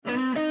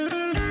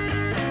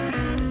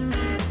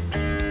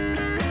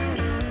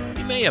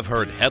may have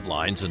heard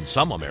headlines in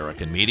some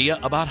American media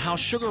about how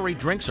sugary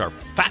drinks are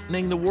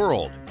fattening the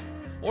world,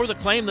 or the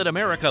claim that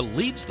America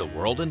leads the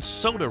world in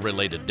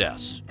soda-related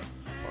deaths.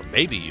 Or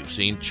maybe you've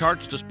seen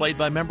charts displayed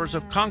by members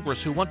of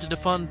Congress who want to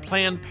defund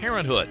Planned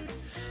Parenthood,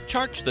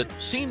 charts that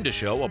seem to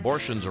show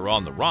abortions are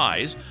on the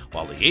rise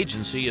while the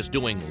agency is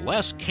doing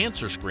less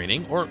cancer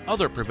screening or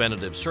other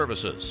preventative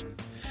services.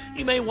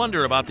 You may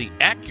wonder about the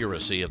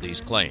accuracy of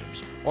these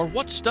claims or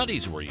what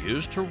studies were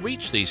used to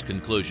reach these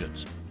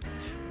conclusions.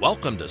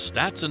 Welcome to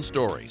Stats and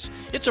Stories.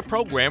 It's a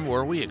program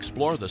where we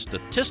explore the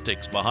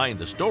statistics behind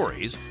the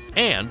stories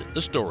and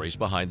the stories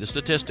behind the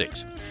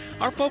statistics.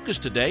 Our focus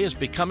today is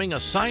becoming a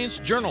science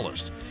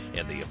journalist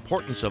and the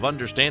importance of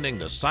understanding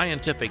the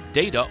scientific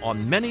data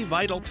on many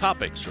vital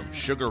topics from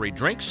sugary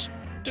drinks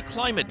to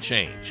climate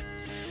change.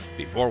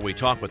 Before we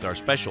talk with our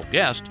special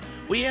guest,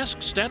 we asked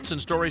Stats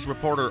and Stories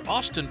reporter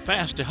Austin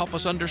Fast to help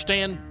us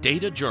understand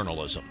data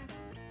journalism.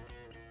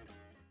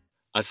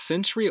 A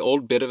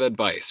century-old bit of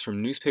advice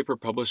from newspaper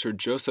publisher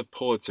Joseph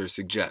Pulitzer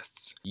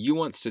suggests you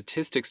want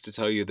statistics to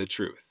tell you the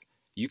truth.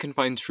 You can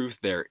find truth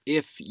there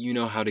if you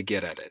know how to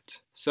get at it.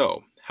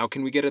 So, how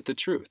can we get at the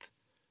truth?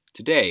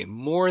 Today,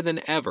 more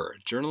than ever,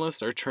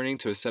 journalists are turning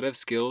to a set of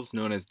skills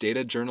known as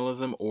data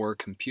journalism or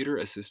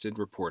computer-assisted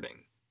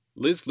reporting.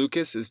 Liz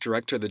Lucas is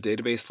director of the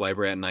database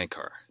library at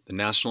NICAR, the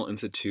National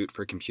Institute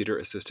for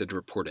Computer-Assisted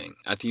Reporting,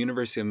 at the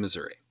University of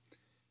Missouri.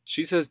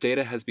 She says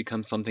data has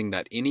become something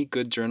that any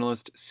good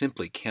journalist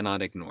simply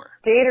cannot ignore.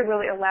 Data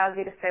really allows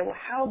you to say, well,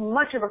 how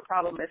much of a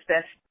problem is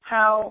this?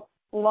 How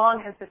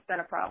long has this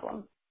been a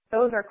problem?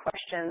 Those are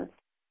questions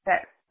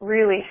that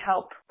really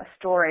help a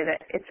story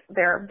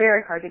they're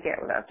very hard to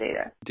get without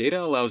data. Data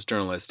allows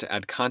journalists to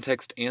add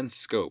context and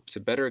scope to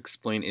better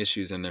explain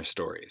issues in their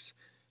stories.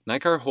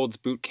 NICAR holds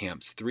boot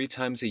camps 3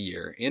 times a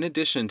year, in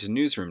addition to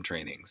newsroom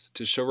trainings,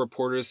 to show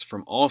reporters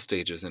from all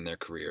stages in their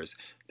careers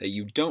that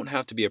you don't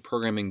have to be a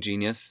programming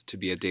genius to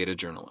be a data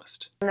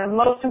journalist. And the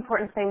most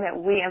important thing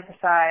that we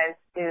emphasize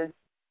is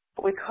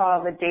what we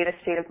call the data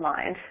state of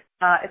mind.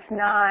 It's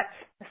not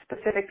a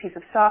specific piece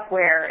of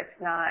software.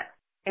 It's not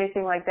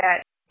anything like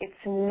that. It's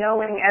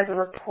knowing as a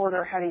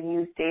reporter how to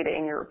use data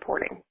in your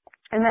reporting.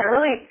 And that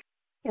really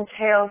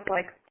entails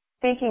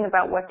thinking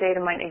about what data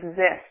might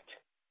exist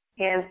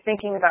and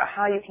thinking about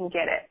how you can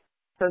get it.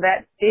 So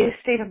that data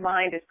state of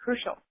mind is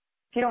crucial.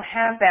 If you don't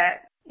have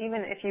that,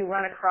 even if you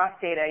run across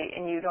data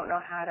and you don't know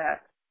how to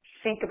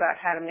think about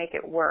how to make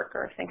it work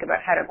or think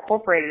about how to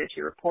incorporate it into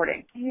your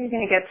reporting, you're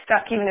going to get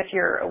stuck even if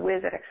you're a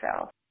whiz at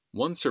Excel.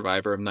 One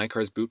survivor of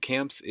NICAR's boot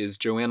camps is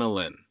Joanna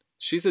Lin.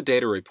 She's a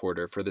data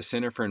reporter for the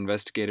Center for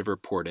Investigative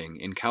Reporting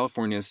in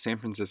California's San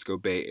Francisco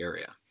Bay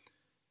Area.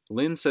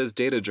 Lin says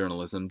data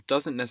journalism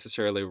doesn't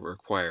necessarily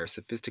require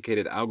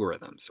sophisticated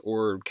algorithms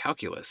or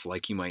calculus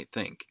like you might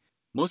think.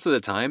 Most of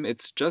the time,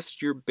 it's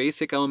just your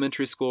basic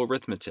elementary school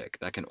arithmetic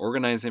that can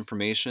organize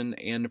information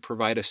and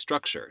provide a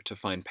structure to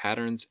find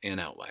patterns and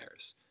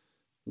outliers.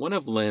 One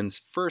of Lin's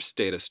first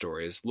data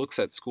stories looks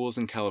at schools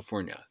in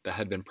California that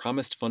had been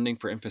promised funding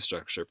for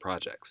infrastructure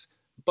projects,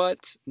 but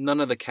none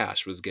of the cash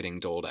was getting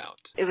doled out.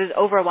 It was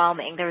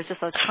overwhelming. There was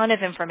just a ton of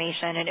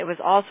information, and it was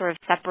all sort of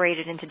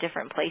separated into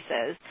different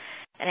places.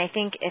 And I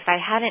think if I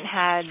hadn't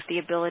had the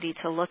ability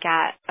to look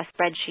at a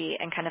spreadsheet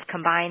and kind of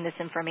combine this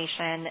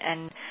information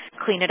and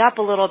clean it up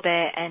a little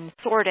bit and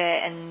sort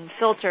it and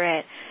filter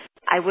it,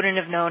 I wouldn't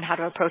have known how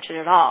to approach it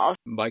at all.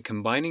 By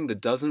combining the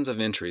dozens of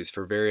entries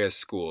for various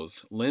schools,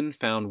 Lin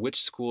found which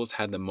schools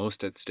had the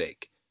most at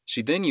stake.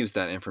 She then used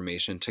that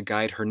information to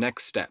guide her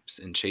next steps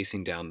in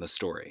chasing down the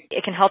story.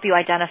 It can help you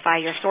identify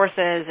your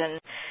sources and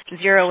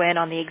zero in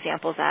on the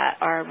examples that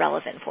are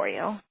relevant for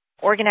you.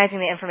 Organizing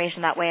the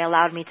information that way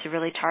allowed me to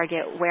really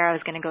target where I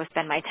was going to go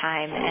spend my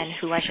time and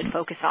who I should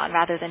focus on,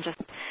 rather than just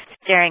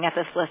staring at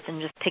this list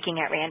and just picking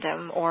at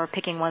random or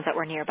picking ones that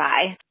were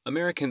nearby.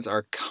 Americans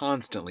are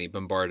constantly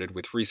bombarded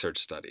with research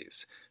studies,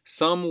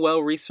 some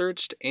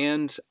well-researched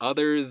and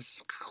others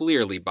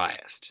clearly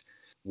biased.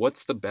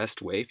 What's the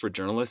best way for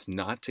journalists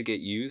not to get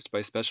used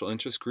by special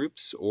interest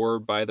groups or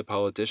by the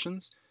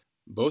politicians?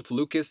 Both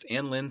Lucas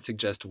and Lin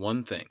suggest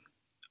one thing: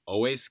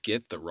 always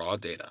get the raw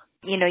data.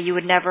 You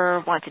would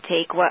never want to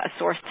take what a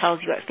source tells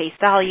you at face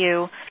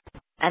value.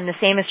 And the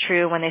same is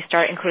true when they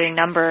start including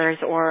numbers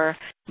or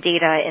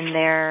data in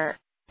their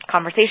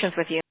conversations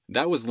with you.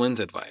 That was Lin's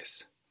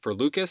advice. For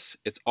Lucas,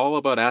 it's all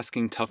about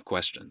asking tough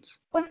questions.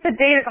 What's the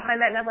data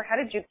behind that number? How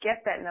did you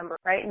get that number,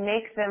 right?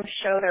 Make them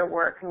show their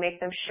work. Make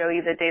them show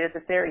you the data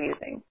that they're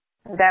using.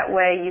 That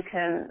way you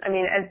can,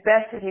 as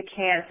best as you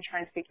can, to try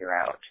and figure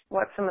out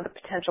what some of the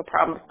potential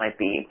problems might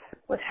be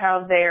with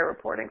how they're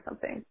reporting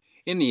something.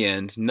 In the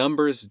end,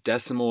 numbers,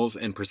 decimals,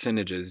 and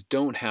percentages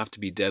don't have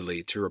to be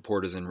deadly to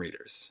reporters and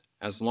readers,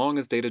 as long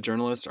as data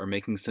journalists are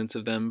making sense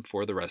of them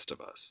for the rest of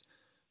us.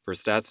 For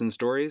Stats and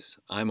Stories,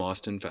 I'm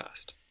Austin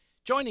Fast.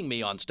 Joining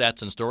me on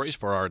Stats and Stories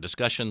for our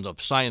discussion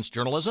of science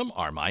journalism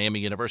are Miami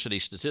University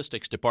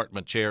Statistics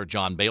Department Chair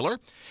John Baylor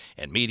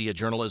and Media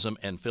Journalism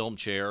and Film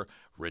Chair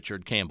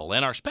Richard Campbell.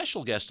 And our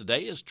special guest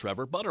today is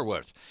Trevor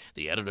Butterworth,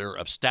 the editor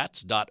of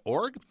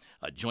Stats.org,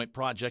 a joint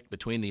project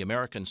between the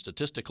American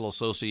Statistical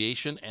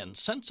Association and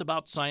Sense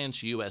About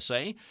Science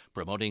USA,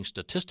 promoting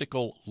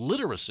statistical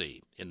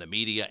literacy in the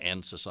media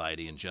and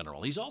society in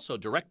general. He's also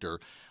director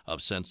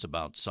of Sense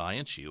About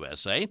Science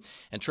USA,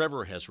 and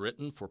Trevor has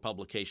written for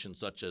publications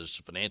such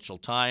as Financial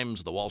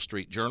Times, The Wall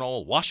Street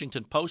Journal,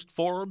 Washington Post,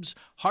 Forbes,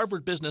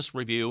 Harvard Business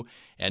Review,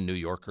 and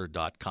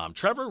NewYorker.com.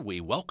 Trevor, we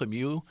welcome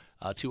you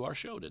to our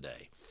show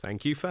today.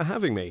 Thank you for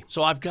having me.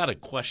 So I've got a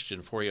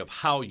question for you of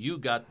how you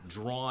got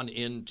drawn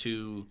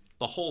into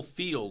the whole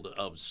field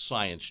of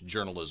science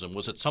journalism.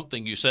 Was it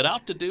something you set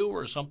out to do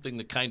or something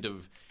that kind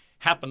of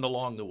happened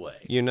along the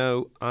way? You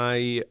know,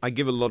 I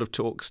give a lot of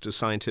talks to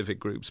scientific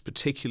groups,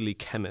 particularly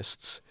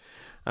chemists,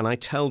 and I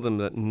tell them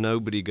that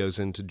nobody goes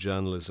into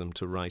journalism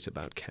to write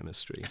about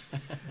chemistry.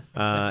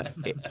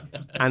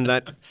 And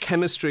that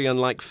chemistry,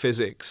 unlike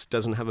physics,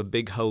 doesn't have a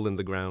big hole in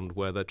the ground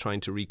where they're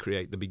trying to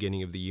recreate the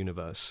beginning of the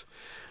universe.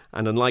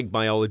 And unlike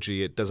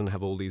biology, it doesn't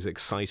have all these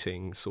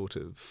exciting sort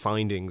of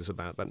findings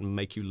about that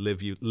make you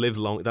live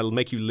long. That'll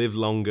make you live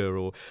longer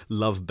or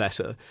love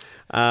better.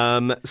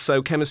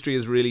 So chemistry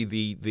is really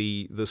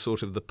the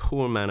sort of the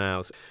poor man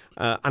out.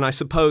 And I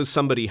suppose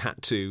somebody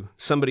had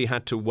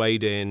to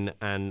wade in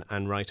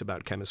and write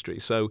about chemistry.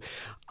 So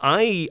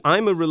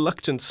I'm a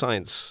reluctant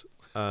science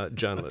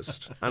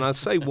journalist. And I'll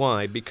say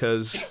why,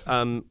 because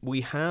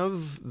we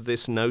have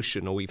this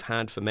notion, or we've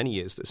had for many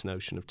years this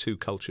notion of two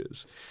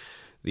cultures.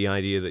 The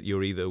idea that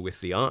you're either with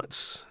the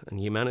arts and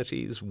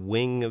humanities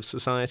wing of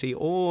society,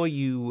 or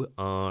you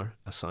are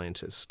a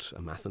scientist,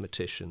 a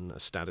mathematician, a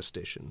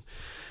statistician.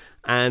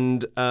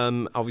 And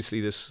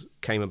obviously this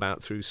came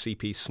about through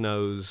C.P.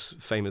 Snow's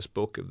famous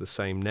book of the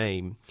same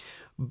name.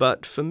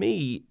 But for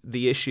me,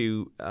 the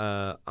issue,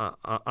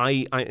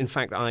 in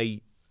fact,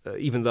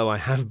 even though I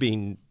have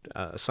been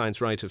a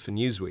science writer for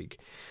Newsweek,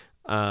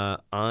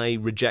 I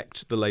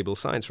reject the label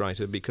science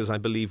writer because I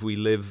believe we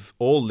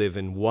all live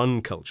in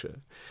one culture.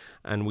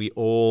 And we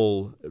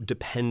all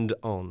depend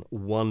on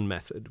one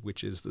method,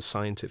 which is the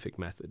scientific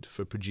method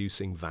for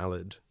producing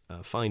valid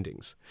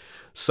findings.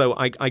 So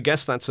I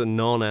guess that's a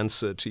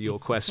non-answer to your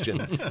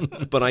question,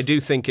 but I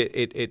do think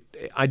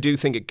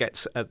it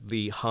gets at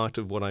the heart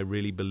of what I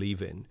really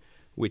believe in,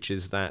 which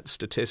is that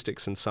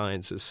statistics and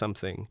science is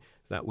something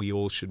that we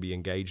all should be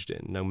engaged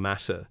in, no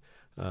matter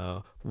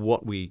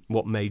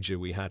what major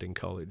we had in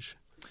college.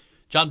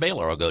 John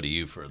Baylor, I'll go to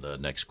you for the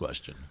next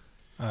question.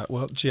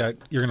 Well, you're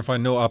going to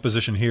find no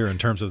opposition here in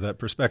terms of that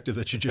perspective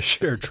that you just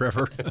shared,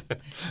 Trevor.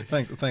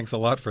 Thanks a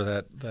lot for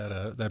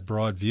that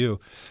broad view.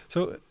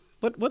 So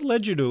what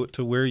led you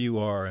to where you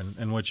are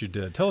and what you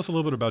did? Tell us a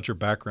little bit about your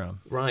background.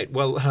 Right.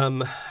 Well,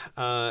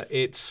 I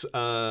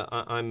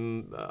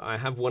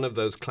have one of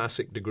those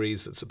classic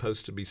degrees that's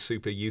supposed to be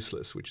super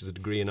useless, which is a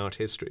degree in art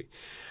history.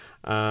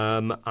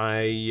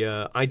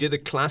 I did a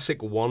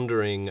classic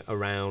wandering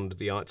around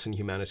the arts and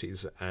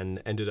humanities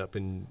and ended up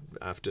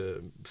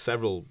after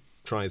several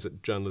tries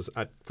at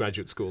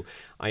graduate school,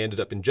 I ended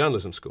up in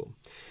journalism school.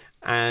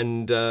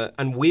 And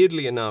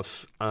weirdly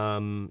enough,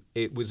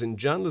 it was in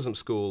journalism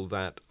school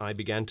that I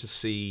began to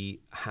see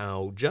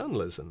how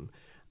journalism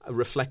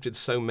reflected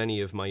so many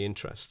of my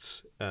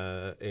interests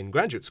in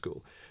graduate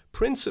school.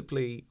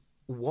 Principally,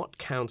 what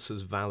counts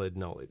as valid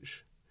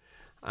knowledge?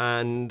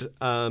 And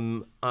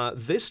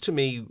this to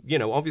me,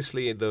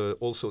 obviously there were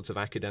all sorts of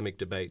academic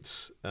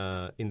debates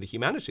in the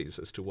humanities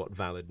as to what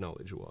valid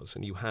knowledge was.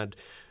 And you had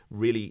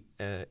really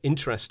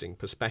interesting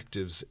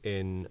perspectives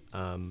in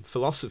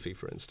philosophy,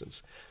 for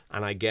instance.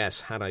 And I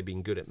guess had I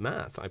been good at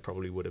math, I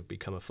probably would have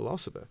become a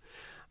philosopher.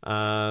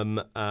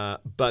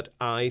 But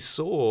I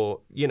saw,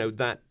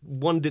 that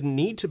one didn't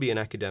need to be an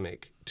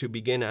academic to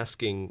begin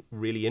asking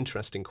really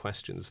interesting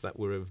questions that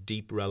were of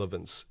deep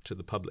relevance to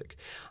the public.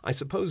 I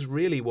suppose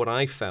really what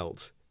I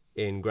felt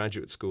in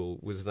graduate school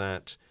was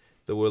that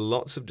there were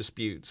lots of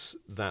disputes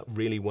that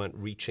really weren't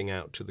reaching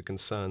out to the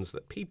concerns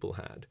that people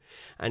had.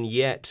 And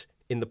yet,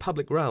 in the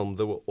public realm,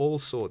 there were all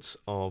sorts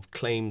of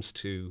claims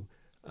to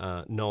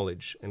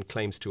knowledge and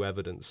claims to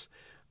evidence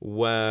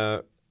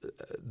where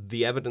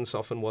the evidence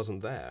often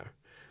wasn't there.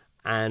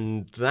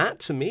 And that,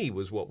 to me,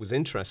 was what was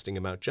interesting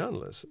about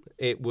journalism.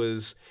 It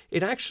was a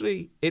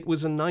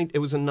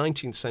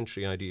 19th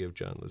century idea of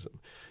journalism.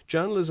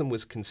 Journalism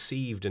was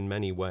conceived in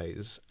many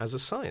ways as a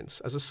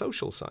science, as a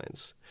social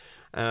science,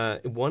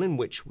 one in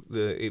which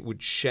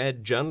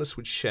journalists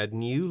would shed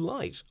new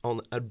light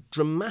on a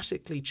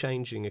dramatically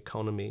changing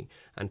economy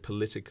and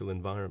political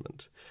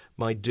environment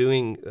by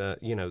doing,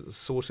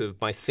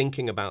 by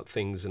thinking about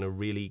things in a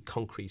really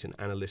concrete and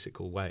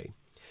analytical way.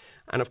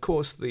 And of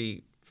course,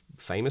 the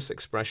famous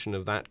expression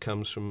of that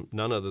comes from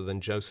none other than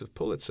Joseph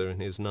Pulitzer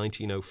in his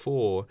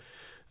 1904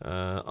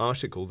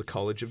 article, The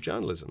College of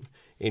Journalism,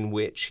 in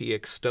which he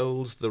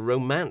extols the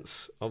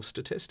romance of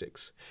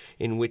statistics,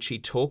 in which he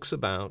talks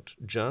about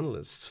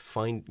journalists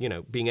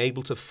being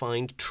able to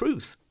find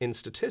truth in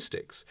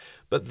statistics,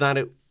 but that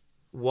it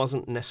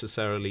wasn't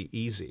necessarily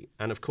easy.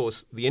 And of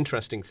course, the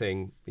interesting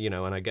thing, and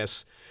I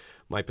guess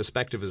my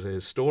perspective as a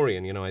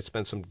historian, I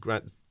spent some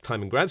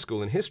time in grad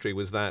school in history,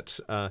 was that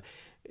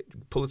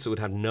Pulitzer would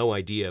have no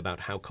idea about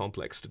how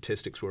complex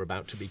statistics were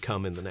about to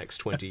become in the next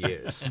 20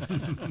 years.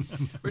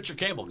 Richard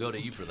Campbell, go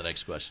to you for the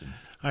next question.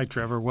 Hi,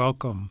 Trevor.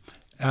 Welcome.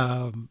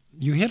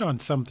 You hit on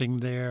something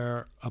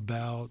there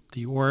about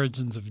the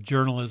origins of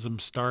journalism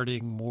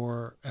starting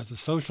more as a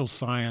social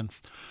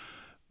science.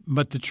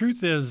 But the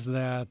truth is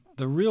that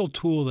the real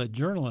tool that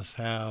journalists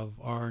have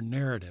are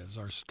narratives,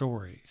 are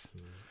stories.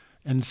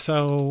 And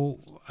so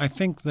I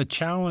think the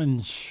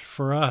challenge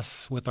for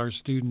us with our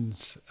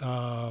students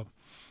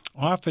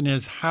often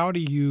is how do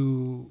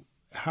you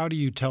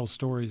tell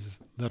stories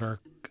that are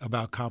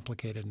about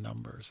complicated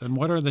numbers, and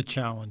what are the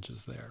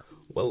challenges there?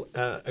 Well,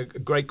 a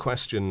great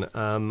question.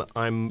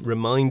 I'm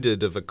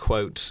reminded of a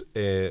quote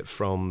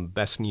from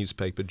Best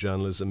Newspaper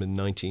Journalism in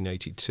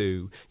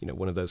 1982,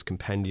 one of those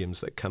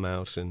compendiums that come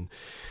out,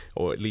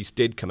 or at least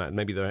did come out.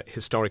 Maybe they're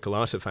historical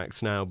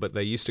artifacts now, but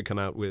they used to come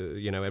out with,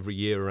 every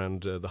year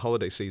around the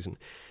holiday season.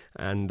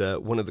 And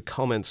one of the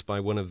comments by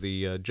one of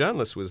the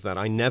journalists was that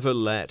I never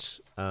let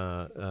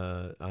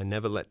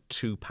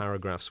two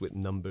paragraphs with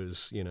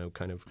numbers,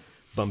 kind of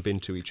bump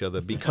into each other,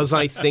 because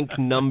I think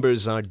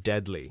numbers are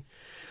deadly.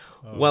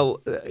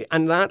 Well,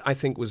 and that, I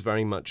think, was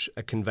very much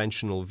a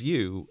conventional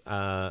view.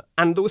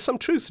 And there was some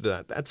truth to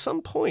that. At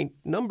some point,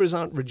 numbers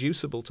aren't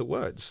reducible to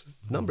words.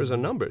 Numbers are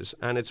numbers.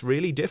 And it's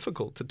really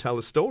difficult to tell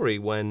a story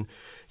when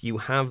you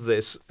have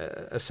this,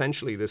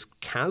 essentially, this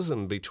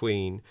chasm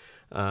between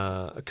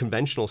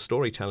conventional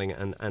storytelling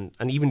and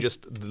even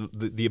just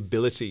the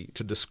ability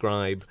to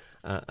describe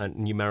a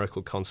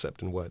numerical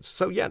concept in words.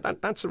 So, yeah,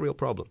 that's a real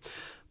problem.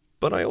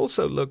 But I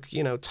also look,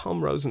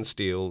 Tom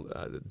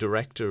Rosenstiel,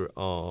 director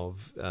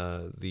of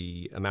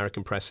the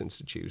American Press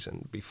Institute,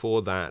 and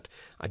before that,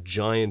 a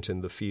giant in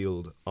the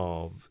field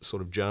of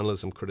sort of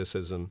journalism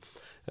criticism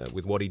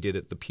with what he did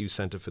at the Pew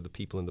Center for the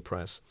People in the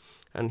Press.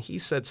 And he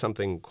said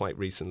something quite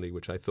recently,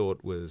 which I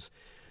thought was,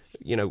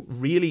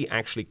 really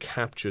actually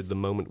captured the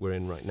moment we're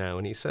in right now.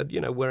 And he said,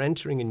 we're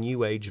entering a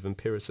new age of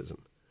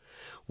empiricism.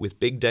 With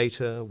big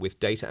data, with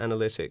data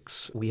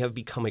analytics, we have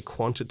become a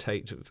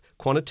quantitative,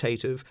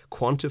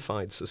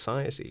 quantified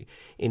society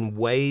in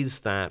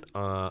ways that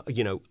are,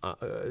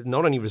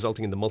 not only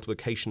resulting in the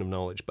multiplication of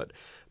knowledge, but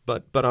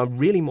are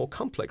really more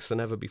complex than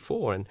ever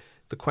before. And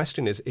the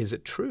question is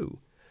it true?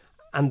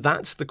 And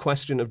that's the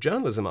question of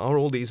journalism. Are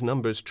all these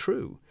numbers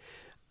true?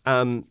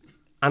 And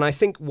I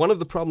think one of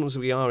the problems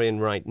we are in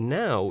right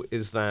now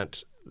is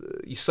that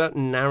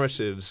certain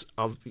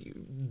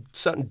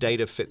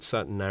data fit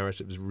certain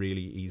narratives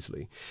really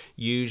easily.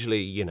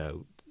 Usually,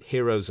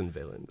 heroes and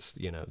villains.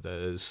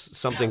 There's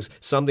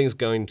something's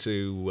going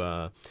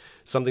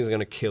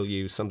to kill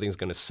you. Something's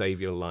going to save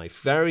your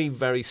life. Very,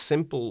 very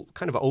simple,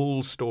 kind of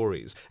old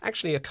stories.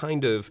 Actually, a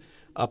kind of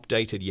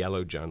updated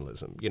yellow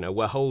journalism.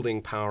 We're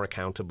holding power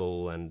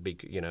accountable, and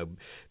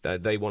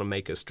they want to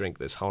make us drink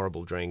this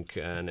horrible drink,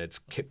 and it's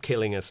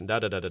killing us, and da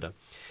da da da da.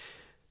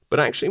 But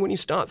actually, when you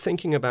start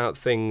thinking about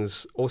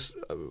things or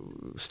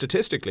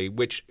statistically,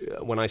 which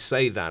when I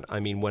say that, I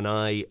mean when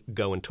I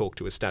go and talk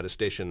to a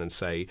statistician and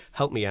say,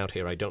 "Help me out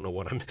here. I don't know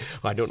what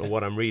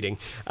I'm reading."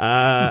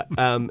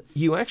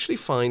 You actually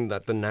find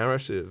that the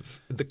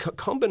narrative, the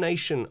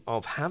combination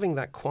of having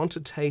that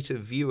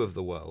quantitative view of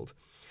the world,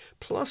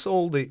 plus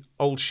all the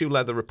old shoe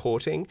leather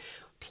reporting,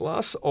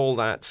 plus all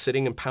that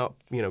sitting and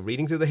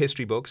reading through the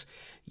history books,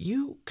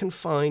 you can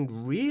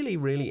find really,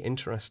 really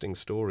interesting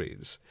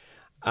stories.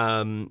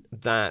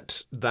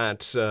 That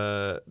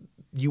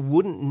you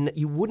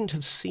wouldn't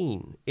have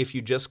seen if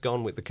you'd just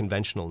gone with the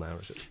conventional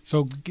narrative.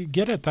 So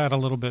get at that a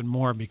little bit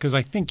more, because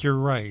I think you're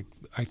right.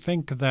 I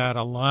think that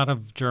a lot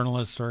of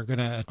journalists are going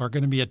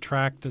to be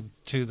attracted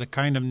to the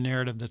kind of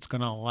narrative that's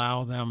going to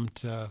allow them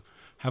to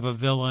have a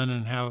villain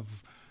and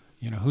have,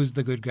 who's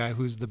the good guy,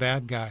 who's the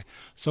bad guy.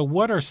 So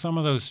what are some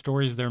of those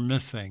stories they're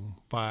missing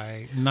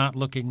by not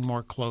looking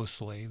more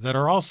closely that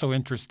are also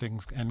interesting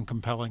and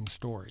compelling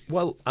stories?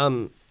 Well,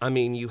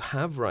 you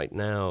have right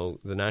now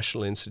the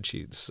National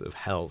Institutes of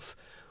Health,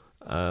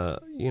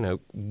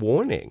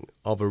 warning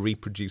of a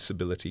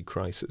reproducibility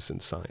crisis in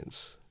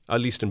science,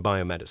 at least in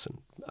biomedicine.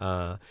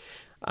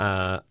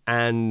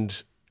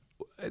 And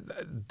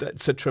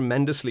that's a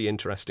tremendously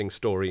interesting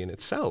story in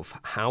itself.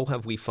 How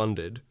have we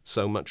funded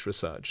so much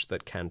research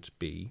that can't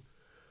be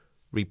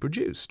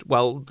reproduced?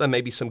 Well, there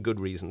may be some good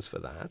reasons for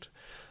that.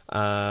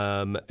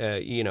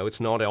 It's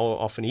not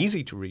often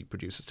easy to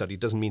reproduce a study.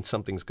 It doesn't mean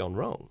something's gone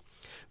wrong.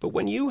 But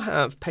when you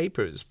have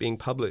papers being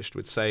published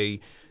with, say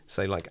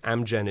like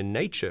Amgen in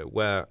Nature,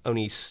 where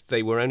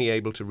they were only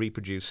able to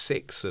reproduce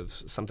 6 of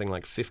something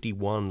like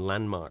 51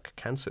 landmark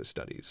cancer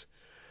studies,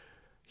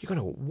 you're going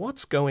to,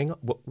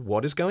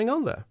 what is going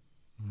on there?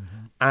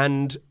 Mm-hmm.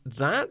 And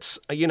that's,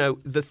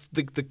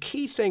 the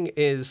key thing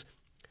is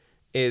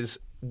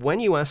when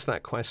you ask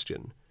that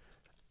question,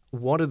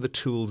 what are the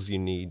tools you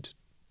need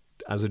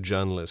as a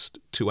journalist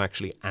to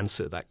actually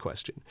answer that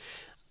question?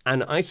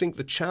 And I think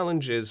the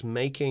challenge is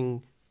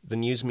making the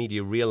news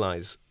media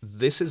realize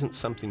this isn't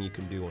something you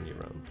can do on your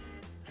own.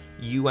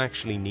 You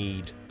actually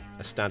need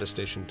a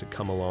statistician to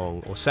come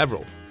along, or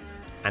several,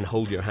 and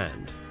hold your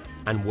hand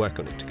and work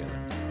on it together.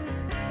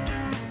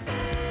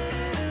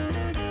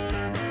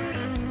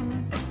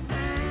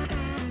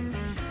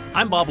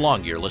 I'm Bob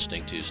Long. You're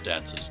listening to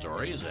Stats and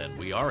Stories, and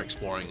we are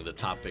exploring the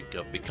topic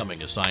of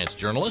becoming a science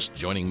journalist.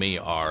 Joining me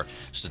are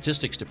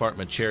Statistics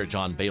Department Chair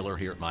John Baylor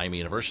here at Miami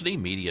University,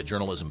 Media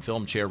Journalism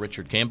Film Chair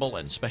Richard Campbell,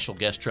 and special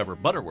guest Trevor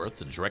Butterworth,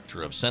 the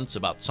Director of Sense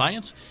About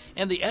Science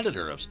and the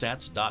editor of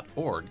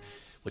Stats.org,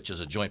 which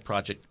is a joint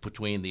project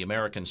between the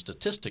American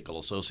Statistical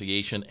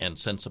Association and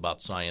Sense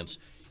About Science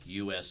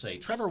USA.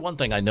 Trevor, one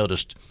thing I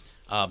noticed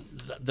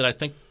that I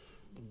think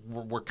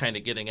we're kind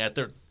of getting at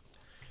there,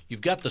 you've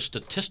got the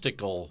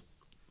statistical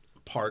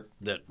part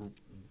that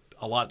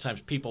a lot of times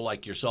people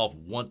like yourself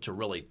want to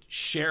really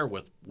share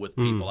with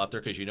people out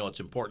there because you know it's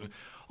important.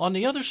 On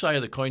the other side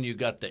of the coin, you've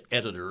got the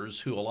editors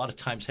who a lot of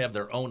times have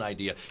their own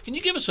idea. Can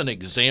you give us an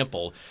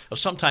example of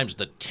sometimes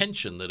the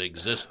tension that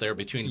exists there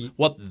between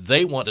what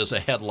they want as a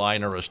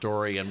headline or a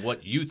story and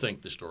what you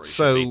think the story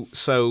should be?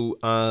 So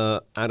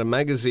at a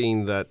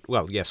magazine that,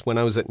 well, yes, when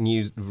I was at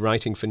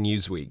writing for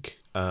Newsweek,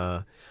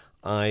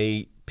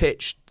 I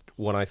pitched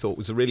what I thought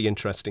was a really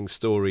interesting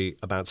story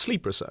about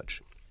sleep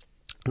research.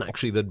 And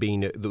actually, there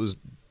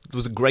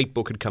was a great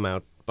book had come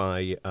out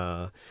by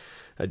a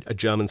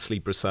German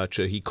sleep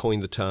researcher. He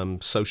coined the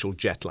term social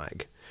jet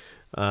lag.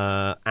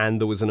 And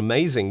there was an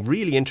amazing,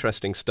 really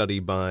interesting study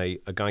by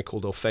a guy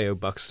called Orfeo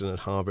Buxton at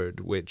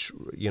Harvard, which,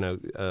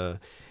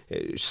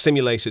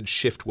 simulated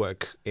shift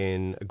work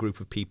in a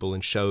group of people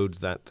and showed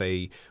that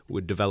they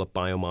would develop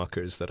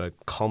biomarkers that are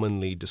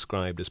commonly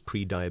described as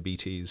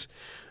pre-diabetes,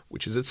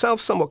 which is itself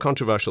somewhat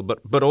controversial,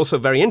 but also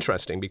very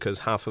interesting because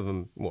half of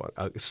them,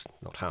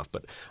 not half,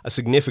 but a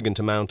significant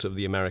amount of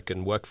the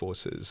American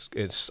workforce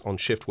is on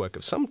shift work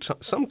of some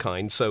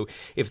kind. So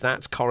if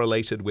that's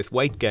correlated with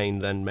weight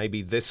gain, then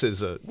maybe this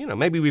is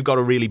maybe we've got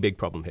a really big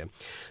problem here.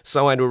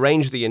 So I'd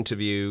arranged the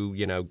interview,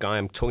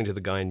 I'm talking to the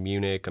guy in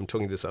Munich, I'm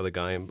talking to this other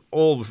guy, I'm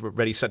all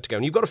ready, set to go.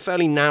 And you've got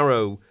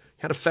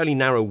had a fairly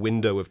narrow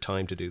window of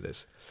time to do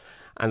this.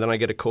 And then I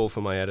get a call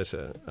from my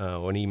editor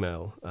or an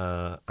email,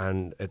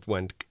 and it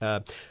went,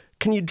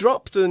 can you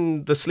drop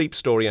the sleep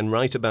story and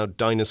write about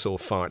dinosaur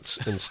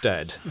farts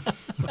instead?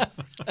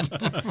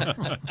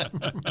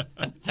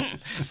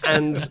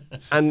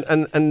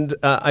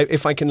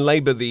 If I can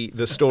labor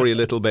the story a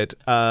little bit,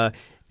 I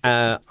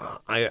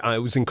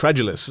was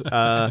incredulous,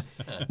 not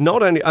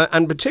only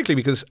and particularly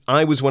because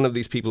I was one of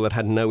these people that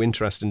had no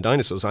interest in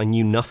dinosaurs. I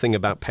knew nothing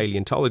about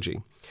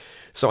paleontology.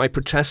 So I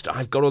protested,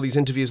 I've got all these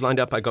interviews lined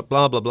up, I got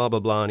blah, blah, blah, blah,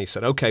 blah. And he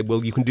said, okay,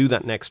 well, you can do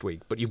that next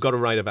week, but you've got to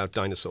write about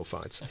dinosaur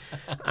farts.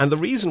 And the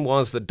reason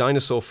was that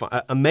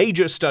a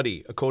major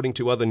study, according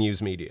to other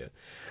news media,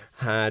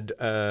 had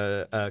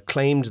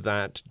claimed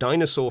that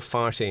dinosaur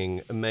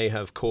farting may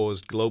have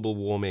caused global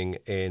warming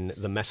in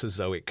the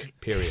Mesozoic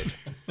period.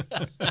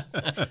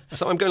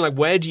 So I'm going like,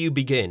 where do you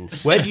begin?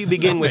 Where do you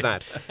begin with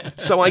that?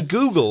 So I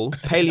Google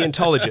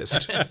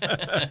paleontologist.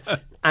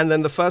 And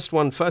then the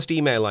first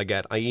email I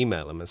get, I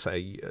email him and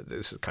say,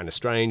 this is kind of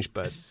strange,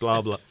 but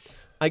blah, blah.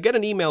 I get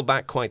an email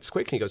back quite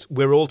quickly. He goes,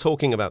 we're all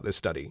talking about this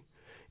study.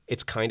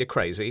 It's kind of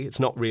crazy. It's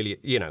not really,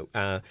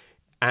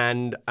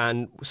 And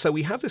so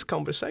we have this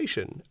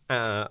conversation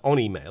on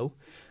email,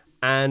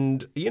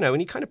 and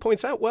he kind of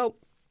points out, well,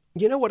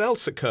 you know what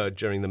else occurred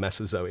during the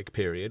Mesozoic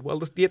period? Well,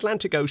 the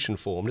Atlantic Ocean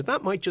formed, and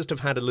that might just have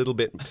had a little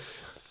bit,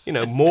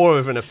 more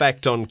of an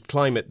effect on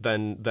climate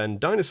than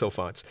dinosaur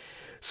farts.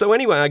 So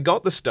anyway, I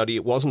got the study.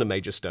 It wasn't a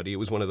major study. It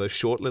was one of those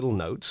short little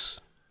notes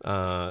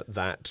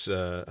that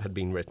had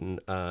been written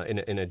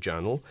in a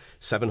journal,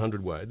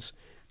 700 words.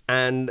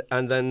 And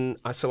then,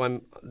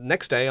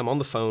 next day, I'm on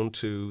the phone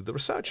to the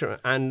researcher,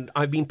 and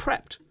I've been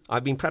prepped.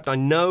 I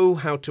know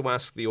how to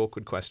ask the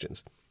awkward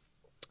questions.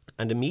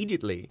 And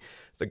immediately,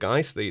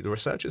 the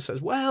researcher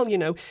says, well,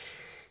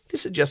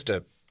 this is just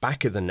a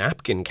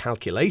back-of-the-napkin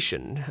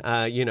calculation.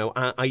 I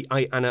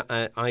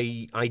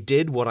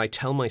did what I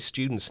tell my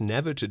students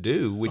never to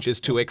do, which is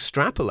to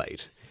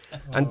extrapolate.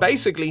 And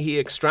basically,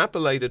 he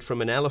extrapolated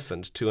from an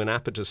elephant to an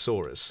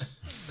Apatosaurus.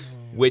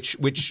 Which,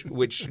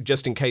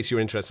 just in case you're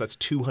interested, that's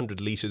 200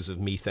 liters of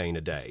methane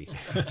a day.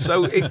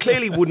 So it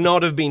clearly would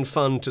not have been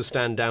fun to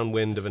stand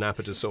downwind of an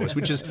Apatosaurus,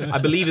 which I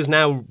believe is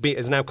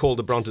now called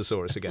a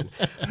Brontosaurus again.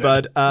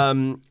 But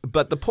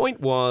the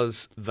point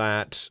was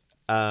that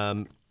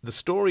the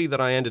story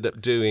that I ended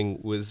up doing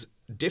was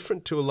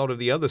different to a lot of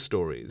the other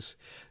stories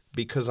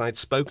because I'd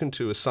spoken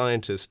to a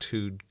scientist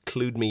who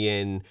clued me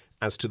in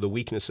as to the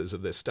weaknesses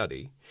of this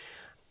study.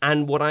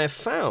 And what I have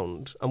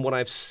found and what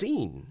I've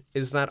seen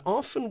is that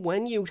often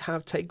when you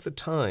take the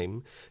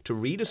time to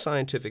read a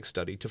scientific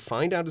study to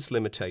find out its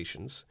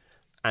limitations,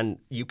 and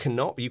and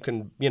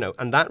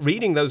that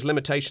reading those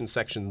limitations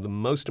section is the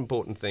most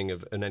important thing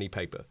in any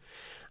paper.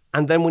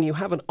 And then when you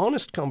have an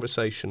honest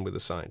conversation with a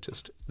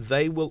scientist,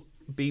 they will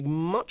be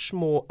much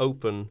more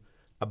open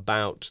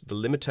about the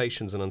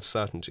limitations and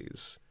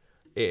uncertainties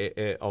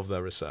of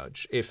their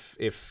research. If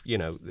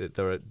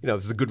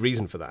there's a good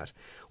reason for that.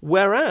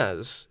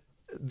 Whereas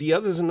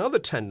there's another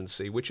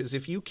tendency, which is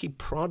if you keep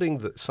prodding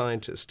the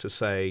scientists to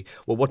say,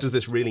 well, what does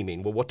this really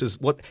mean? Well,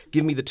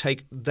 give me the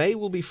take, they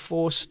will be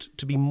forced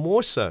to be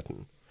more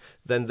certain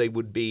than they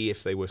would be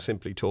if they were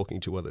simply talking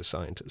to other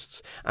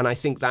scientists. And I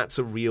think that's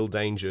a real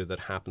danger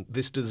that happened.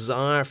 This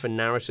desire for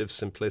narrative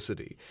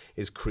simplicity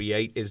is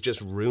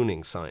just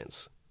ruining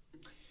science.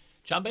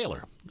 John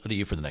Baylor, go to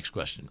you for the next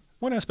question.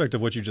 One aspect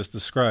of what you just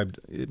described,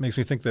 it makes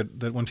me think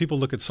that when people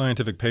look at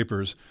scientific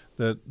papers,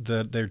 that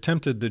they're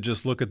tempted to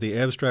just look at the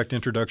abstract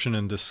introduction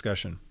and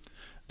discussion.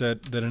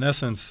 That in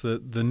essence,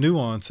 the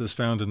nuance is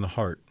found in the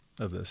heart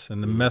of this,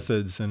 and the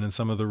methods, and in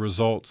some of the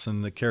results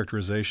and the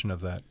characterization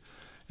of that.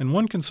 And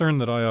one concern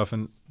that I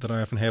often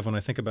have when I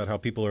think about how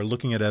people are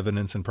looking at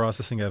evidence and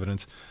processing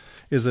evidence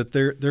is that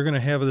they're going to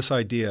have this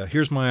idea.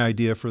 Here's my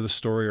idea for the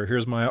story, or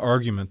here's my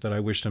argument that I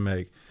wish to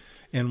make.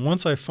 And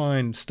once I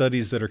find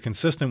studies that are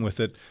consistent with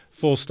it,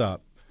 full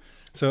stop.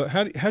 So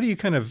how do you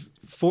kind of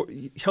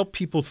help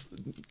people,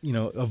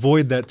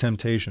 avoid that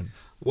temptation?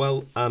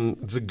 Well,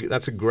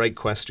 that's a great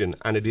question,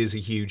 and it is a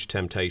huge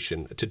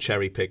temptation to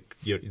cherry pick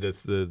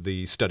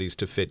the studies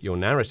to fit your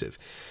narrative.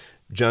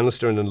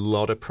 Journalists are under a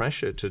lot of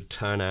pressure to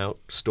turn out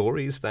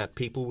stories that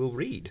people will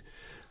read.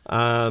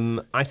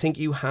 I think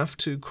you have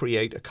to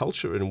create a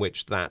culture in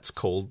which that's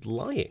called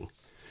lying.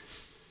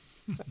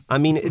 I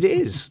mean, it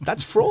is.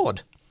 That's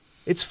fraud.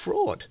 It's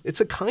fraud. It's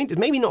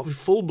maybe not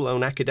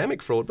full-blown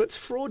academic fraud, but it's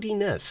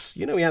fraudiness.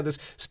 We had this,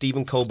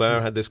 Stephen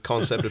Colbert had this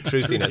concept of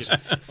truthiness.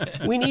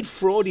 We need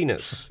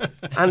fraudiness.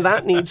 And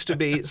that needs to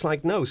be, it's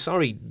like, no,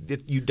 sorry,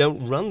 you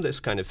don't run this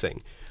kind of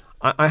thing.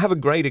 I have a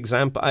great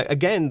example.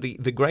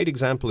 The great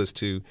example is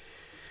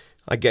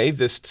I gave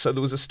this, so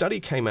there was a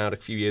study came out a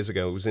few years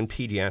ago. It was in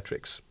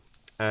pediatrics.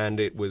 And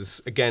it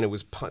was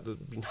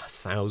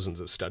thousands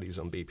of studies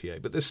on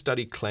BPA. But this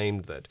study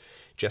claimed that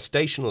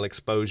gestational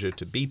exposure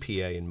to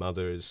BPA in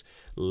mothers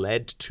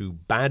led to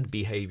bad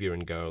behavior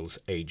in girls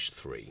aged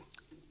 3.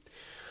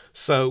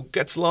 So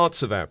gets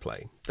lots of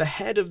airplay. The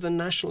head of the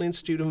National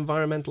Institute of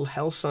Environmental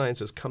Health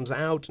Sciences comes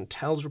out and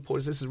tells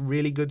reporters this is a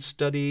really good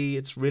study,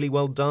 it's really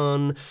well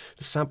done,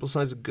 the sample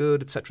size is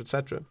good, etc.,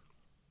 etc.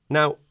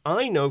 Now,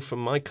 I know from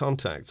my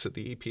contacts at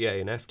the EPA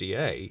and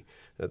FDA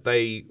that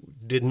they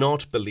did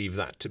not believe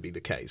that to be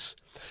the case.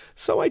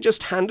 So I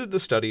just handed the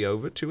study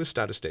over to a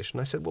statistician.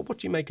 I said, well, what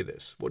do you make of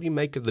this? What do you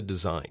make of the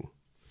design?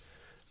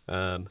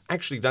 I'm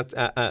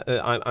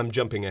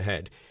jumping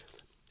ahead.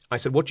 I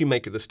said, what do you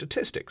make of the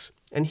statistics?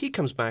 And he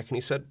comes back and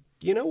he said,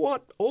 you know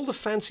what? All the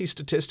fancy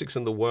statistics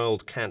in the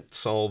world can't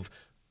solve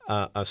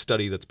a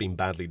study that's been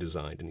badly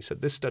designed. And he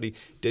said, this study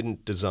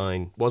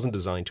wasn't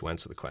designed to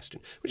answer the question,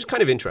 which is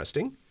kind of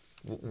interesting.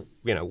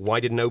 Why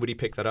did nobody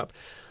pick that up?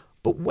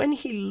 But when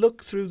he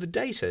looked through the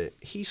data,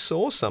 he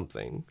saw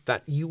something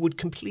that you would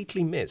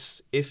completely miss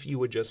if you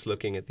were just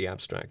looking at the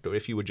abstract, or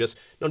if you were just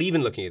not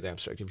even looking at the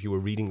abstract, if you were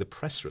reading the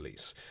press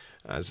release,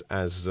 as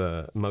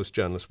most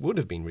journalists would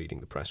have been reading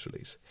the press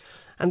release.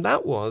 And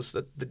that was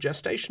that the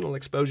gestational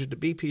exposure to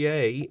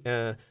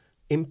BPA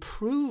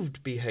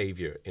improved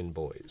behavior in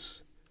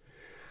boys.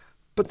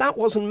 But that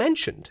wasn't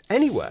mentioned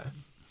anywhere.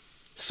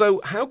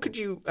 So how could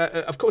you?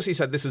 Of course, he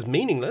said this is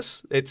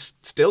meaningless. It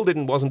still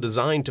wasn't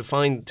designed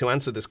to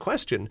answer this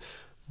question.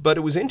 But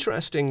it was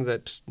interesting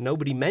that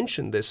nobody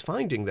mentioned this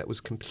finding that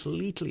was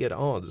completely at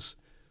odds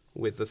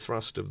with the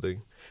thrust of the.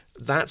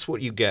 That's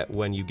what you get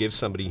when you give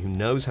somebody who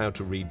knows how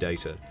to read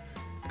data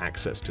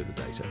access to the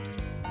data.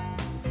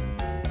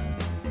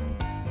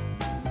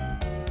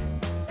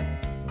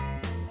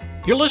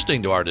 You're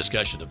listening to our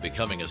discussion of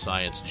becoming a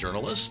science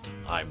journalist.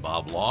 I'm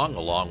Bob Long,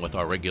 along with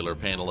our regular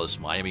panelists,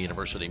 Miami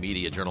University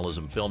Media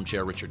Journalism Film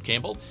Chair Richard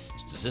Campbell,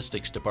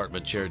 Statistics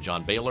Department Chair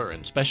John Baylor,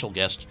 and special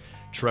guest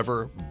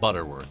Trevor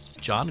Butterworth.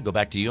 John, go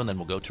back to you, and then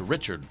we'll go to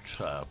Richard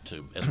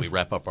as we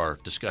wrap up our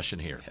discussion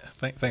here.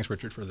 Yeah, thanks,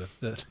 Richard, for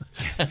this.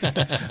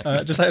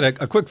 Just had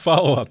a quick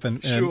follow-up.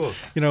 And sure.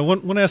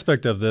 One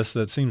aspect of this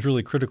that seems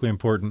really critically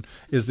important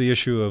is the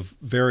issue of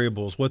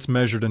variables, what's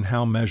measured and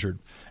how measured.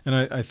 And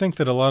I think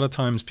that a lot of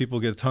times people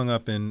get hung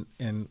up in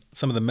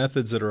some of the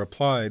methods that are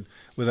applied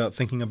without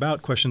thinking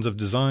about questions of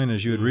design,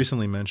 as you had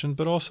recently mentioned,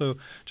 but also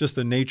just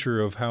the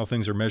nature of how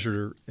things are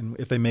measured and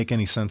if they make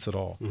any sense at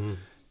all. Mm-hmm.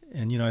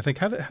 And, I think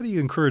how do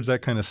you encourage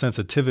that kind of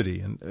sensitivity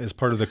and as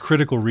part of the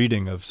critical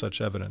reading of such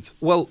evidence?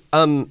 Well,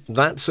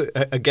 that's,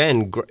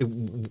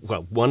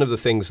 one of the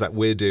things that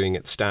we're doing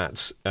at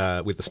Stats,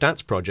 with the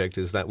Stats Project,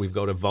 is that we've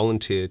got a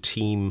volunteer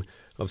team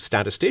of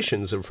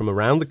statisticians from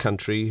around the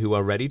country who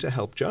are ready to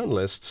help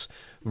journalists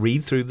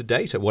read through the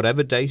data,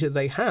 whatever data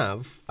they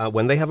have.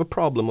 When they have a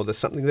problem or there's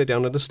something they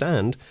don't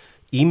understand,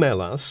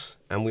 email us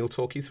and we'll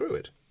talk you through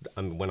it.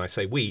 When I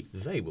say we,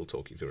 they will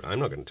talk you through it. I'm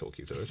not going to talk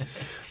you through it.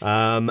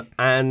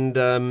 And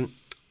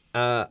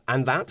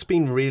that's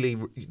been really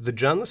 – the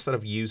journalists that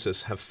have used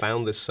us have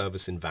found this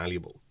service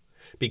invaluable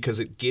because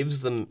it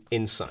gives them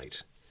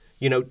insight.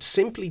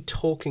 Simply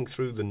talking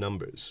through the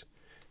numbers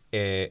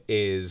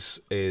is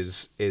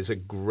a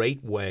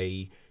great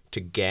way to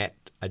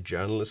get a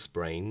journalist's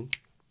brain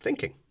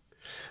thinking.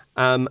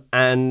 And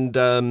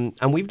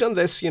we've done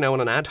this, on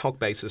an ad hoc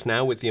basis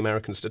now with the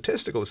American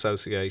Statistical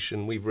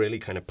Association. We've really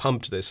kind of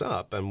pumped this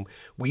up, and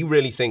we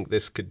really think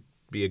this could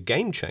be a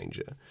game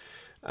changer.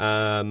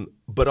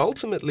 But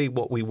ultimately,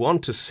 what we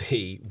want to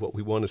see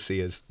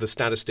is the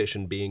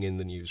statistician being in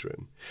the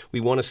newsroom.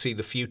 We want to see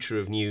the future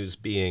of news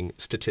being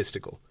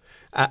statistical,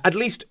 at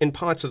least in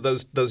parts of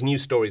those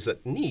news stories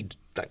that need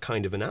that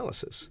kind of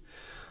analysis.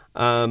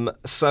 But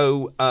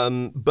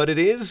it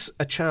is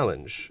a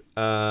challenge.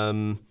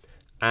 But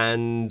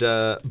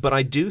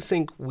I do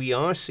think we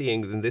are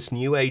seeing in this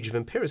new age of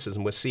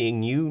empiricism, we're seeing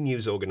new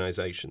news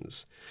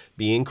organizations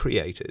being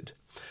created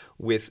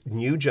with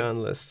new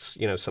journalists,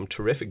 some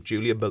terrific.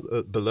 Julia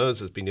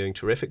Bellows has been doing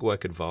terrific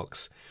work at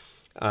Vox.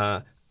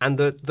 And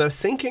they're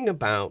thinking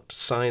about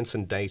science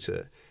and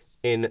data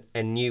in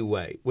a new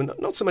way. Well,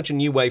 not so much a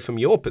new way from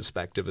your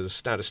perspective as a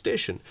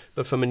statistician,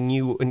 but from a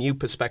new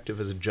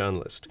perspective as a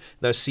journalist.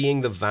 They're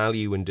seeing the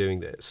value in doing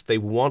this. They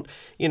want,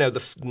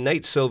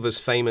 Nate Silver's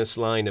famous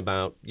line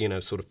about,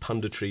 sort of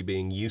punditry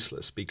being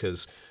useless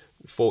because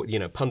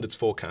pundits'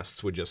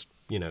 forecasts were just,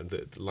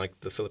 like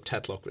the Philip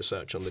Tetlock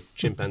research on the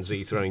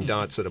chimpanzee throwing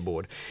darts at a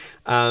board.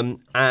 So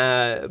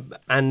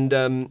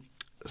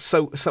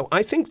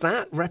I think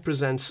that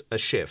represents a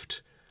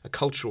shift, a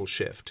cultural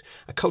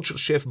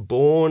shift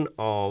born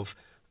of,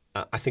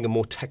 I think, a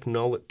more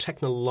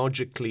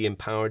technologically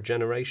empowered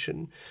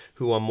generation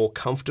who are more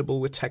comfortable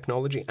with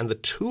technology and the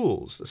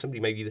tools, simply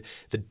maybe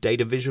the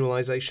data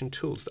visualization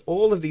tools,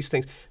 all of these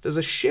things. There's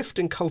a shift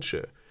in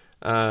culture.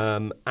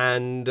 And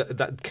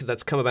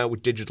that's come about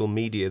with digital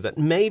media that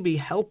may be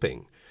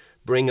helping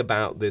bring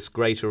about this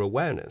greater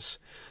awareness.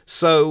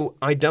 So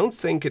I don't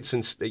think it's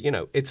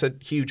a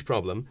huge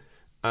problem,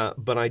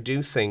 but I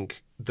do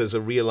think there's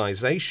a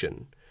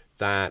realization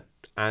that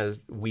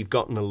as we've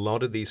gotten a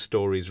lot of these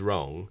stories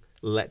wrong,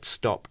 let's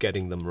stop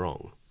getting them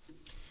wrong.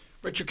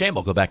 Richard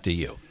Campbell, go back to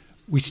you.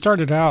 We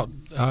started out,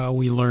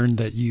 we learned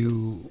that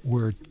you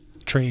were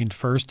trained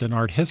first in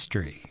art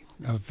history,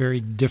 a very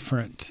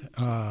different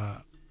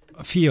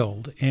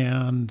field,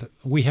 and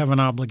we have an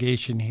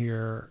obligation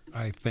here,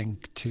 I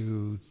think,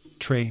 to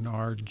train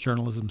our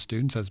journalism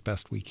students as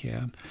best we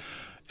can.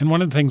 And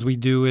one of the things we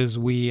do is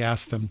we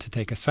ask them to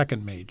take a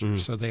second major,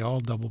 so they all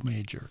double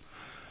major.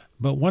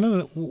 But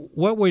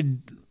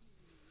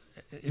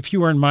if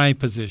you were in my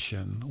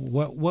position,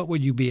 what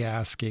would you be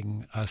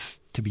asking us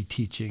to be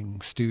teaching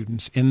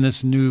students in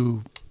this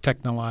new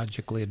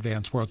technologically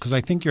advanced world? Because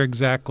I think you're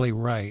exactly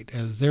right,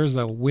 as there's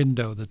a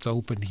window that's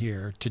open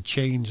here to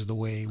change the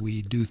way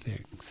we do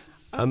things.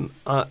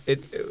 I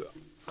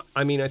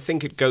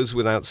think it goes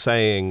without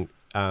saying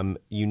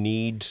you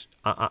need,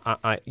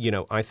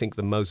 I think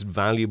the most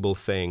valuable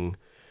thing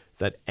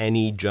that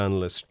any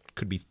journalist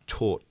could be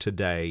taught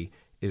today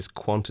is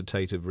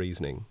quantitative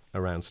reasoning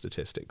around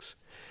statistics.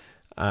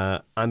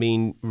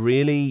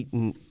 Really,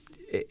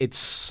 it's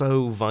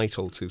so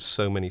vital to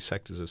so many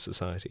sectors of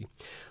society.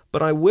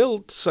 But I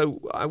will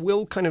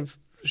kind of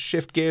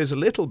shift gears a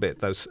little bit,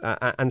 though,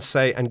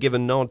 and give a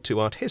nod to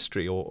art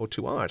history or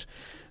to art,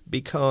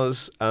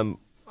 because from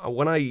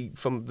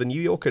the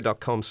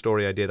NewYorker.com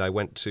story I did, I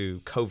went to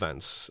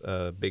Covance,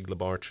 a big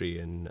laboratory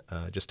in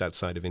just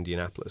outside of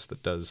Indianapolis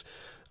that does,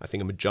 I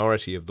think, a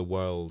majority of the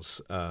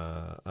world's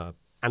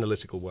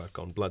analytical work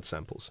on blood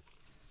samples.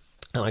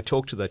 And I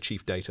talked to their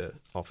chief data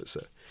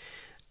officer,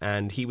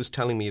 and he was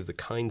telling me of the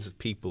kinds of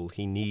people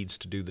he needs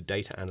to do the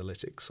data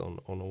analytics on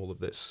all of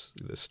this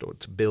story,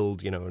 to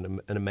build,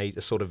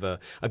 a sort of a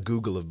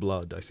Google of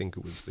blood. I think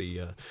it was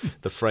the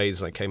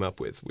phrase I came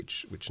up with,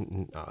 which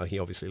he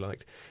obviously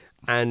liked.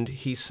 And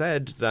he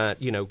said that,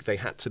 they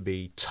had to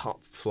be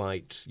top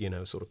flight,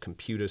 sort of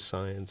computer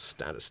science,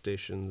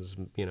 statisticians,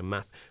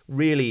 math,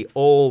 really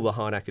all the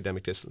hard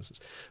academic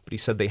disciplines. But he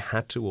said they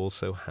had to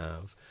also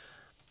have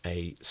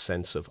a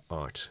sense of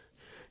art.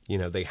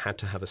 They had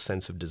to have a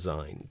sense of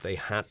design. They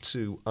had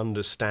to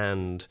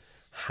understand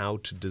how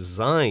to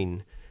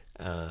design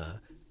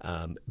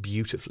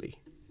beautifully.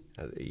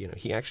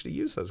 He actually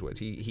used those words.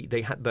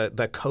 They had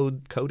their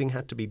coding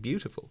had to be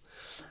beautiful,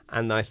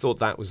 and I thought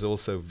that was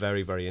also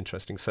very, very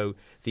interesting. So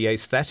the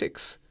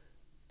aesthetics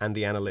and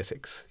the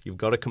analytics, you've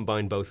got to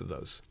combine both of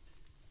those.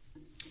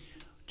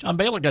 John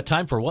Baylor, got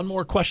time for one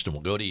more question.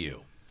 We'll go to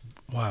you.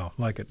 Wow,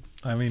 like it.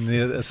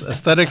 The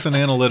aesthetics and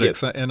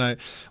analytics. Yes. And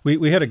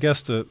we had a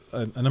guest a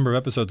number of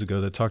episodes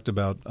ago that talked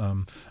about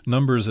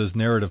numbers as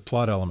narrative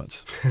plot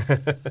elements,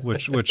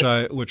 which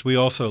we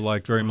also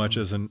liked very much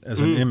as an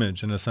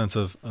image and a sense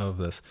of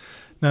this.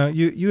 Now,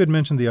 you had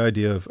mentioned the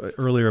idea of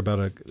earlier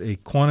about a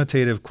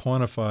quantitative,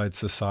 quantified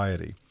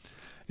society,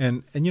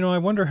 and I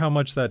wonder how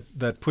much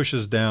that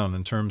pushes down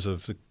in terms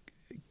of the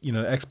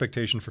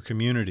expectation for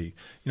community.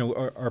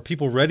 Are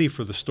people ready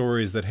for the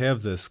stories that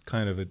have this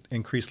kind of an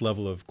increased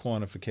level of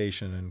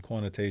quantification and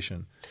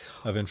quantitation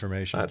of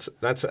information?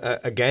 That's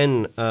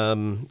again,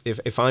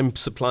 if I'm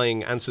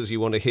supplying answers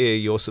you want to hear,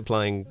 you're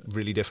supplying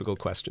really difficult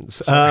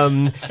questions.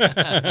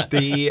 That's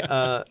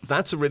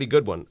a really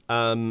good one.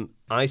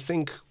 I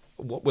think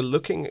what we're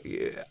looking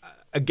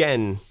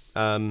again.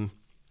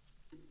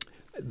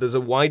 there's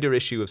a wider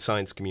issue of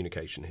science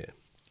communication here,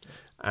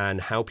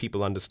 and how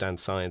people understand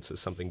science as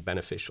something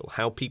beneficial.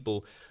 How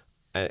people,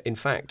 in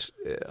fact,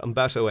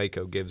 Umberto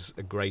Eco gives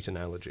a great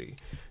analogy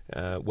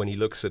when he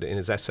looks at it in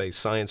his essay,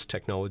 Science,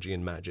 Technology,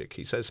 and Magic.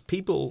 He says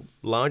people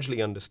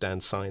largely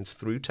understand science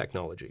through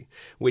technology,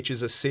 which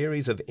is a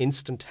series of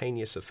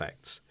instantaneous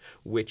effects,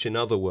 which, in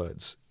other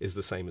words, is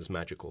the same as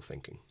magical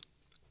thinking,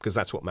 because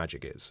that's what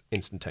magic is,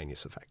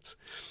 instantaneous effects.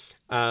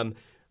 And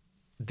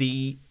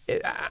that,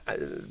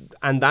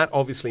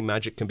 obviously,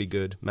 magic can be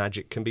good,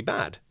 magic can be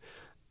bad.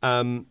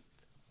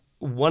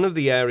 One of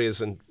the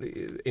areas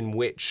in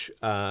which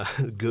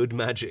good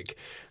magic,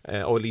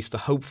 or at least the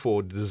hope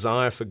for,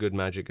 desire for good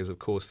magic, is, of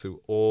course,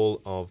 through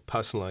all of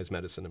personalized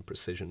medicine and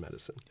precision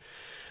medicine,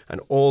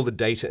 and all the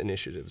data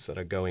initiatives that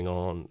are going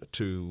on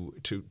to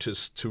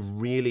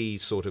really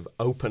sort of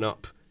open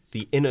up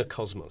the inner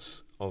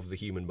cosmos of the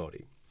human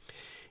body.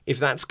 If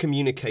that's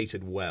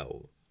communicated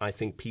well, I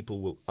think people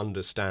will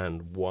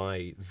understand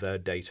why their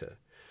data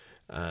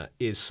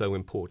is so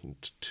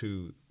important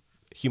to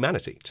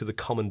humanity, to the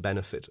common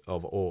benefit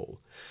of all.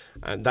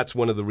 And that's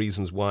one of the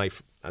reasons why,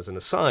 as an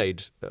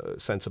aside,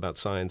 Sense About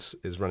Science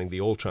is running the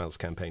All Trials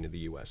campaign in the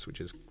US, which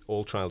is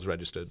all trials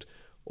registered,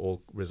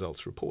 all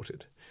results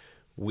reported.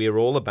 We're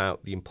all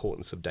about the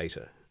importance of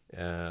data,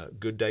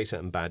 good data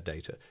and bad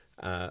data.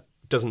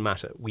 Doesn't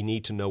matter. We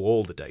need to know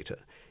all the data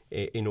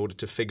in order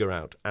to figure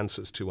out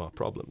answers to our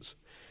problems.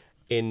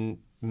 In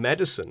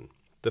medicine,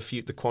 the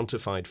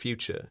quantified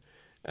future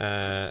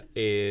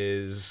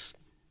is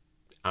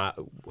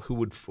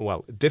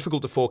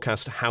difficult to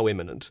forecast how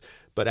imminent,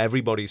 but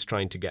everybody's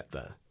trying to get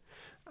there.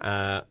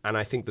 And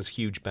I think there's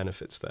huge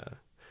benefits there.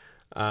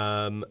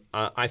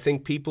 I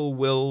think people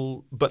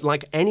will, but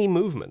like any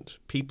movement,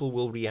 people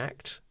will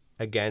react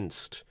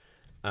against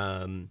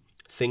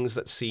things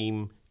that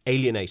seem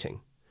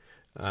alienating.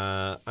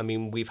 I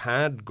mean, we've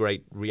had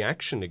great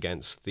reaction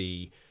against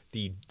the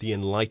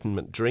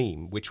Enlightenment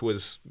dream, which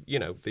was,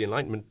 the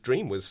Enlightenment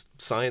dream was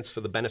science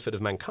for the benefit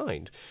of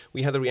mankind.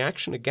 We had a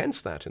reaction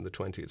against that in the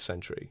 20th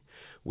century,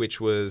 which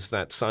was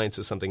that science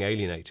is something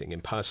alienating,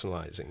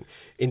 impersonalizing,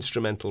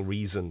 instrumental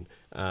reason,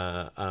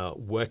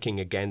 working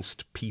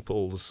against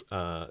people's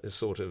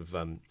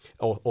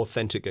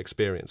authentic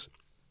experience.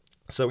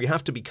 So we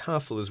have to be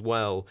careful as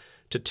well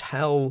to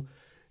tell,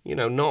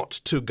 not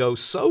to go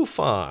so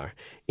far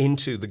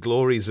into the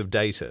glories of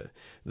data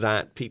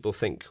that people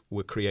think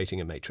we're creating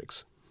a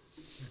matrix.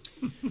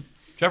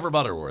 Trevor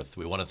Butterworth,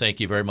 we want to thank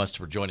you very much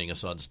for joining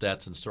us on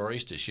Stats and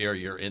Stories to share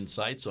your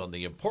insights on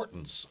the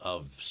importance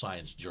of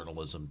science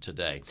journalism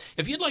today.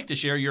 If you'd like to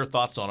share your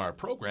thoughts on our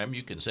program,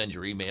 you can send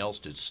your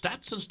emails to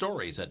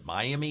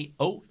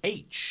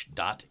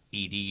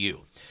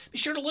statsandstories@miamioh.edu. Be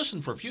sure to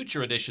listen for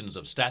future editions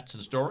of Stats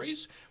and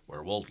Stories,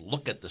 where we'll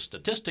look at the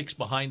statistics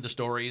behind the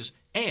stories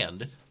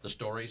and the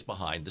stories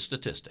behind the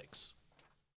statistics.